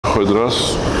ხედრას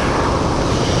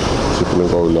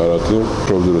Cyplenkovi Larratti,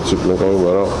 პრობდი რომ Cyplenkovi,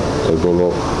 მაგრამ ბოლო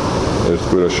ერთ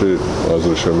კვირაში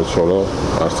აზრი შემეცვალა,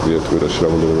 არც კი ერთ კვირაში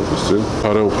რამოდენიმე წლის წინ.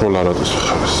 არა უფრო Larrattis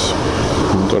მხარეს.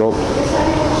 იმიტომ რომ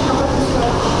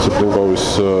Cyplenkovis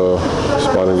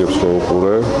სპარინგებს რო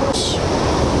უყურე,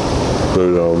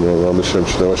 რამე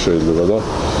შემჩნევა შეიძლება და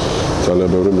ძალიან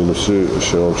ბევრი მინუსი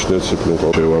შევამჩნიე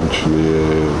Cyplenkovs.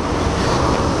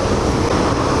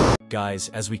 Guys,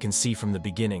 as we can see from the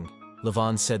beginning,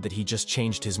 Levan said that he just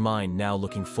changed his mind now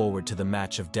looking forward to the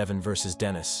match of Devon versus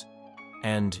Denis.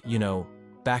 And, you know,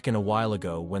 back in a while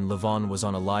ago when Levan was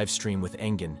on a live stream with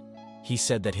Engin, he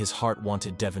said that his heart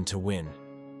wanted Devon to win,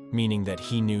 meaning that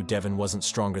he knew Devon wasn't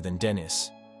stronger than Denis,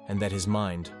 and that his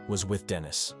mind was with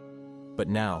Denis. But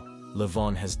now,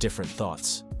 Levan has different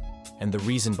thoughts. And the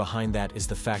reason behind that is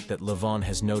the fact that Levan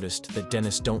has noticed that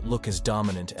Denis don't look as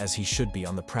dominant as he should be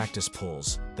on the practice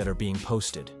polls that are being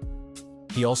posted.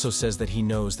 He also says that he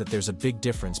knows that there's a big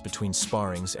difference between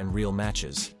sparrings and real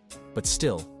matches. But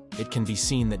still, it can be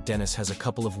seen that Denis has a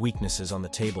couple of weaknesses on the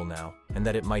table now, and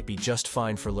that it might be just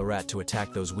fine for Larratt to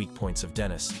attack those weak points of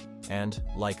Denis, and,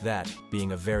 like that,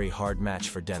 being a very hard match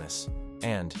for Denis.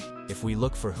 And, if we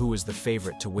look for who is the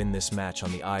favorite to win this match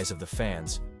on the eyes of the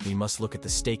fans, we must look at the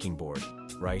staking board,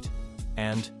 right?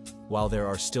 And, while there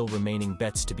are still remaining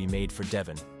bets to be made for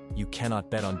Devon, you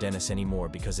cannot bet on Denis anymore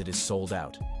because it is sold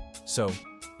out. So,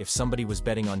 if somebody was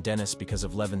betting on Denis because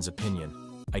of Levan's opinion,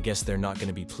 I guess they're not going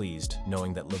to be pleased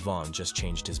knowing that Levan just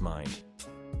changed his mind.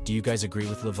 Do you guys agree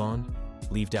with Levan?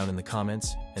 Leave down in the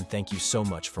comments, and thank you so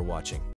much for watching.